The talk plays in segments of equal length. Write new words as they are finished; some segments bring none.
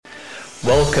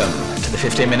Welcome to the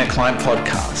 15-Minute Client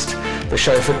Podcast, the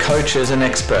show for coaches and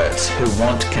experts who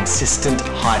want consistent,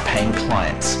 high-paying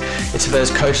clients. It's for those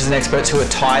coaches and experts who are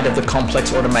tired of the complex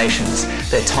automations.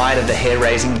 They're tired of the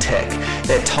hair-raising tech.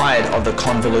 They're tired of the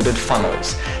convoluted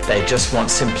funnels. They just want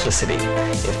simplicity.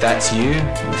 If that's you,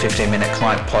 the 15-Minute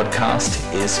Client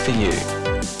Podcast is for you.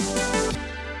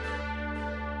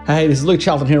 Hey, this is Luke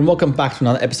Charlton here, and welcome back to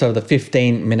another episode of the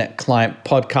 15-Minute Client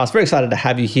Podcast. Very excited to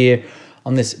have you here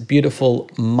on this beautiful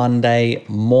Monday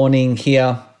morning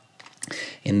here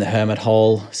in the Hermit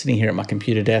Hole, sitting here at my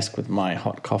computer desk with my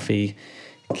hot coffee,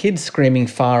 kids screaming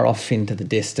far off into the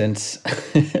distance,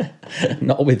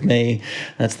 not with me.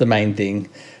 That's the main thing.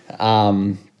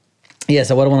 So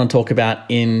what I want to talk about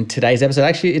in today's episode,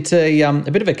 actually, it's a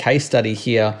bit of a case study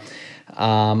here.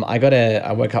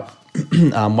 I woke up.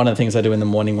 One of the things I do in the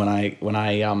morning when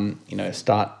I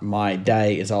start my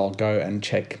day is I'll go and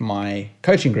check my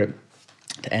coaching group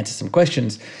to answer some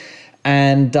questions.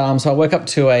 And so I woke up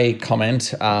to a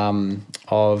comment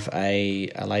of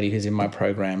a lady who's in my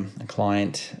program, a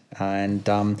client, and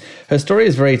her story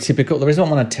is very typical. The reason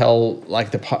I want to tell,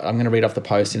 I'm going to read off the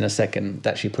post in a second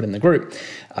that she put in the group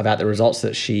about the results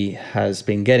that she has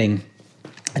been getting,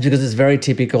 is because it's very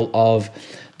typical of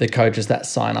the coaches that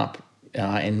sign up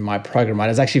in my program, right?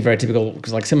 It's actually very typical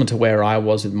because, similar to where I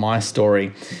was with my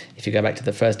story, if you go back to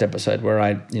the first episode where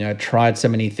I, tried so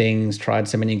many things, tried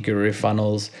so many guru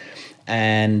funnels,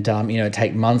 and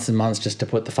take months and months just to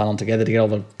put the funnel together, to get all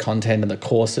the content and the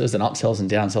courses and upsells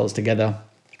and downsells together.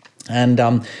 And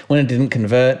when it didn't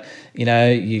convert, you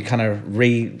you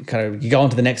go on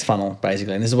to the next funnel,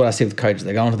 basically. And this is what I see with coaches.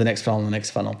 They go on to the next funnel and the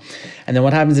next funnel. And then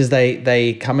what happens is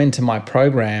they come into my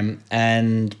program,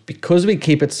 and because we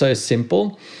keep it so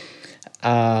simple,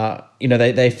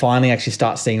 they finally actually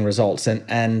start seeing results.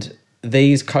 And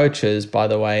these coaches, by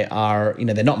the way, are,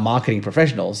 they're not marketing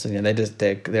professionals.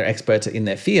 They're experts in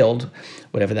their field,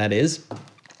 whatever that is.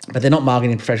 But they're not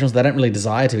marketing professionals. They don't really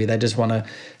desire to be. They just want a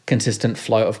consistent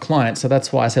flow of clients. So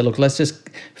that's why I say, look, let's just,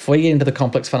 before you get into the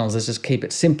complex funnels, let's just keep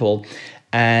it simple,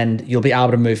 and you'll be able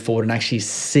to move forward and actually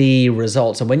see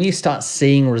results. And when you start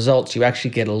seeing results, you actually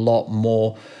get a lot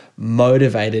more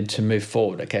motivated to move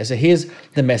forward. Okay, so here's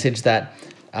the message that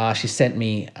she sent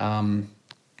me. And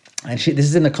this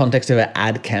is in the context of an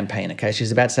ad campaign. Okay,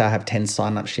 she's about to say I have 10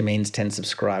 signups. She means 10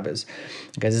 subscribers.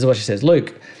 Okay, this is what she says.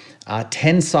 Luke,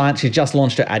 10 signups. She just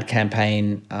launched her ad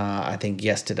campaign, I think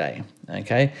yesterday.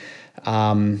 Okay,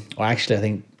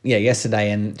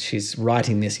 yesterday, and she's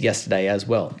writing this yesterday as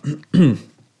well.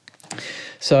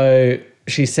 So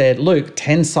she said, Luke,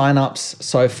 10 signups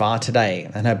so far today,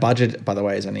 and her budget, by the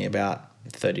way, is only about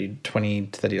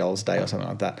 $30 a day or something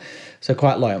like that. So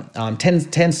quite low. 10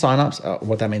 signups,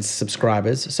 what that means,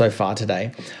 subscribers so far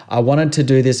today. I wanted to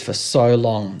do this for so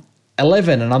long.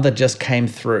 11, another just came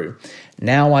through.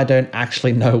 Now I don't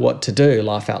actually know what to do,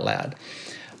 laugh out loud.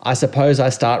 I suppose I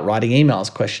start writing emails, ?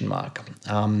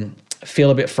 Feel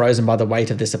a bit frozen by the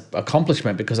weight of this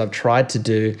accomplishment because I've tried to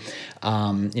do,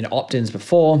 opt-ins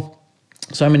before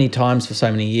so many times for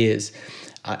so many years,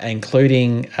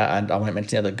 including, and I won't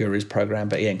mention the other guru's program,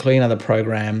 but including another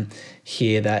program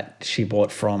here that she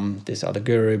bought from this other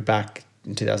guru back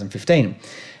in 2015.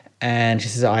 And she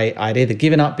says, I'd either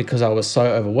given up because I was so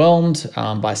overwhelmed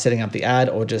by setting up the ad,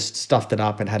 or just stuffed it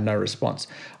up and had no response.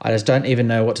 I just don't even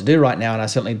know what to do right now, and I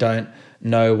certainly don't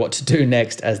know what to do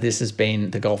next, as this has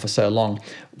been the goal for so long.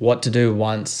 What to do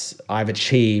once I've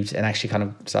achieved and actually kind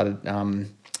of started,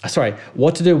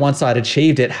 what to do once I'd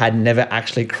achieved it had never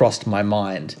actually crossed my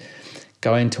mind.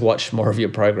 Going to watch more of your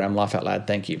program, laugh out loud,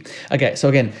 thank you. Okay, so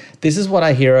again, this is what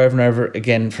I hear over and over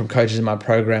again from coaches in my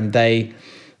program. They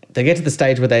get to the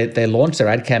stage where they launch their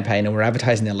ad campaign and we're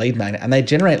advertising their lead magnet, and they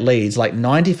generate leads.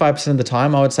 95% of the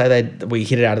time, I would say we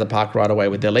hit it out of the park right away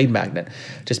with their lead magnet,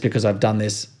 just because I've done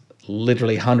this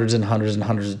literally hundreds and hundreds and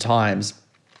hundreds of times,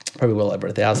 probably well over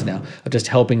 1,000 now, of just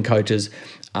helping coaches,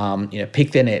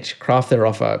 pick their niche, craft their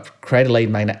offer, create a lead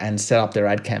magnet, and set up their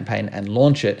ad campaign and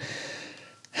launch it.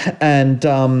 And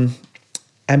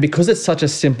because it's such a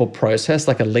simple process,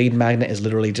 like a lead magnet is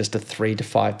literally just a 3 to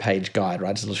 5 page guide,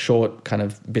 right? It's a short kind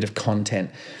of bit of content.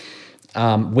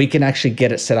 We can actually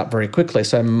get it set up very quickly.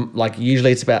 So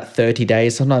usually it's about 30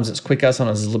 days. Sometimes it's quicker,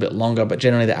 sometimes it's a little bit longer, but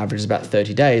generally the average is about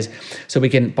 30 days. So we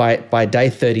can, by day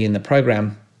 30 in the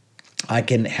program, I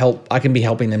can be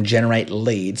helping them generate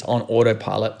leads on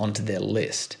autopilot onto their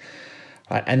list.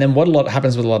 Right? And then what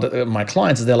happens with a lot of my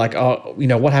clients is they're like, oh,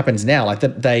 what happens now?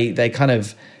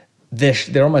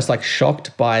 They're almost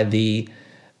shocked by the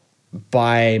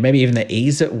by maybe even the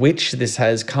ease at which this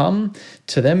has come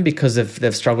to them because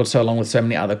they've struggled so long with so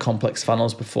many other complex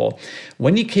funnels before.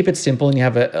 When you keep it simple and you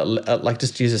have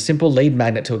just use a simple lead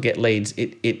magnet to get leads,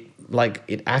 it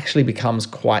actually becomes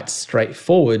quite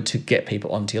straightforward to get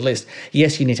people onto your list.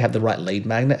 Yes, you need to have the right lead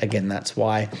magnet. Again, that's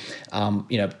why,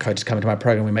 coaches come into my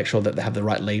program. We make sure that they have the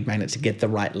right lead magnet to get the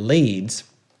right leads.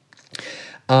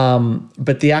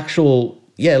 But the actual,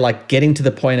 getting to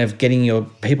the point of getting your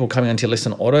people coming onto your list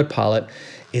on autopilot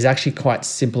is actually quite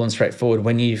simple and straightforward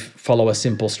when you follow a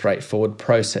simple, straightforward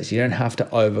process. You don't have to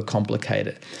overcomplicate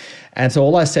it. And so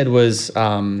all I said was,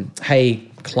 hey,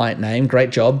 client name,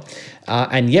 great job.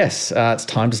 And yes, it's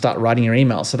time to start writing your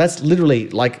email. So that's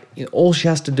literally all she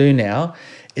has to do now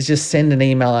is just send an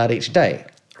email out each day,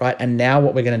 right? And now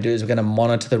what we're going to do is we're going to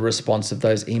monitor the response of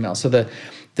those emails. So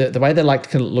the way they like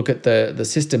to look at the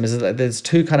system is that there's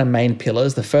two kind of main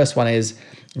pillars. The first one is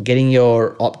getting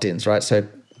your opt-ins, right? So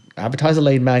advertise a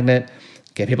lead magnet,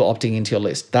 get people opting into your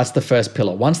list. That's the first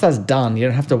pillar. Once that's done, you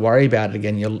don't have to worry about it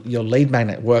again. Your lead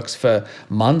magnet works for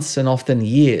months and often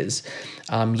years.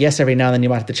 Yes, every now and then you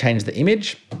might have to change the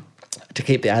image to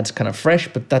keep the ads kind of fresh,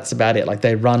 but that's about it.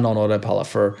 They run on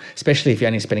autopilot especially if you're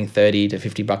only spending $30 to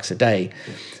 $50 a day. You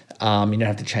don't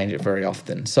have to change it very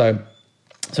often. So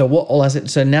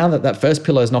now that first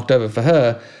pillar is knocked over for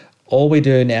her, all we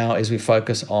do now is we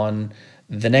focus on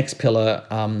the next pillar,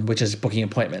 which is booking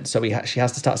appointments. So she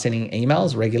has to start sending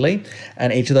emails regularly,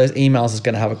 and each of those emails is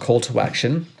going to have a call to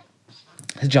action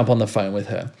to jump on the phone with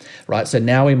her, right? So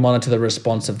now we monitor the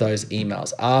response of those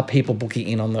emails. Are people booking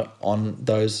in on a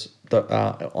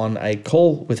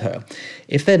call with her?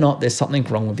 If they're not, there's something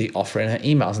wrong with the offer in her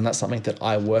emails, and that's something that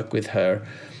I work with her.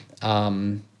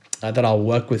 That I'll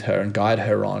work with her and guide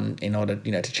her on in order,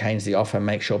 to change the offer,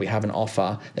 make sure we have an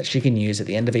offer that she can use at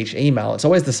the end of each email. It's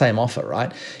always the same offer,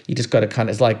 right? You just got to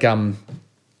it's like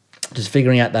just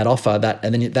figuring out that offer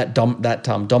and then that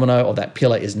domino or that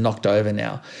pillar is knocked over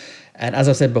now. And as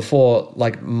I said before,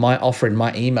 my offer in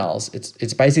my emails,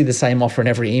 it's basically the same offer in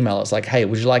every email. It's like, hey,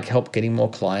 would you like help getting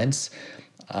more clients?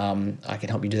 I can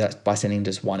help you do that by sending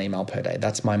just one email per day.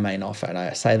 That's my main offer. And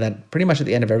I say that pretty much at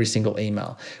the end of every single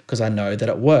email because I know that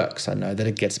it works. I know that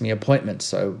it gets me appointments.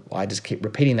 So I just keep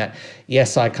repeating that.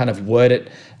 Yes, I kind of word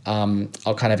it. I'll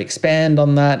kind of expand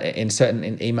on that in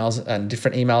emails and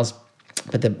different emails.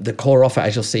 But the core offer,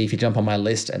 as you'll see if you jump on my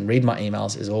list and read my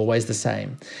emails, is always the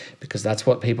same because that's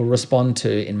what people respond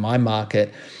to in my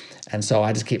market. And so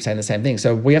I just keep saying the same thing.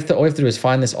 So all we have to do is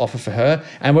find this offer for her,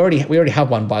 and we already have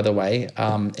one, by the way.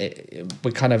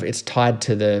 It's tied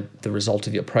to the result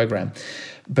of your program,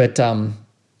 but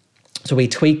so we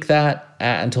tweak that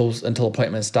until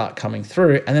appointments start coming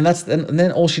through, and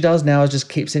then all she does now is just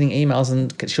keep sending emails,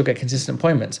 and she'll get consistent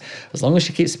appointments as long as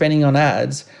she keeps spending on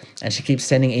ads and she keeps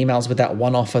sending emails with that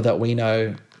one offer that we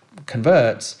know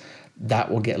converts.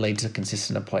 That will lead to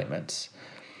consistent appointments.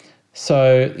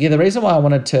 So the reason why I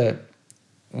wanted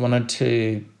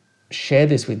to share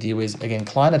this with you is, again,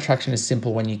 client attraction is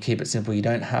simple when you keep it simple. You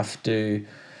don't have to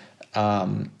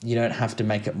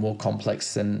make it more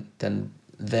complex than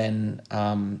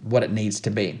what it needs to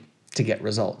be to get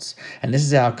results. And this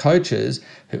is how coaches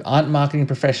who aren't marketing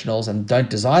professionals and don't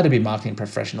desire to be marketing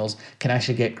professionals can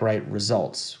actually get great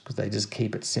results because they just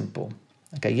keep it simple.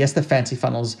 Okay, yes, the fancy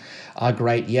funnels are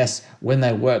great. Yes, when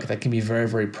they work, they can be very,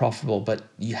 very profitable, but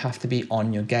you have to be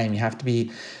on your game. You have to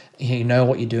be,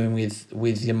 what you're doing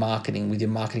with your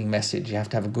marketing message. You have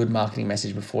to have a good marketing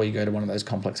message before you go to one of those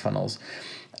complex funnels.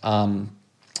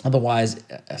 Otherwise,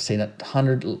 I've seen it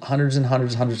hundreds and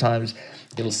hundreds of times.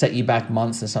 It'll set you back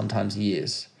months and sometimes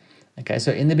years. Okay,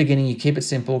 so in the beginning, you keep it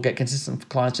simple, get consistent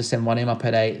clients, just send one email per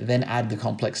day, then add the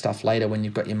complex stuff later when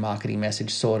you've got your marketing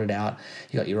message sorted out,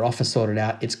 you got your offer sorted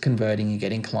out, it's converting, you're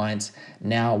getting clients.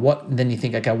 Now, then you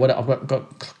think, okay, I've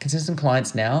got consistent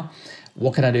clients now,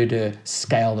 what can I do to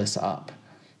scale this up?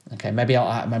 Okay, maybe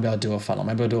I'll do a funnel,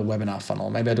 maybe I'll do a webinar funnel,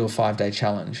 maybe I'll do a 5-day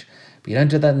challenge. But you don't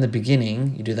do that in the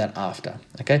beginning, you do that after.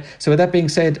 Okay, so with that being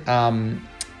said,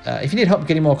 if you need help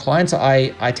getting more clients,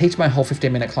 I teach my whole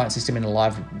 15-minute client system in a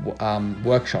live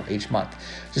workshop each month.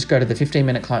 Just go to the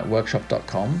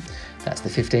 15minuteclientworkshop.com. That's the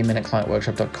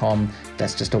 15minuteclientworkshop.com.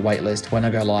 That's just a wait list. When I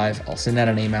go live, I'll send out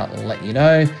an email and let you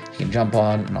know. You can jump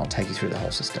on and I'll take you through the whole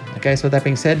system. Okay, so with that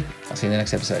being said, I'll see you in the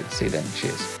next episode. See you then.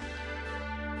 Cheers.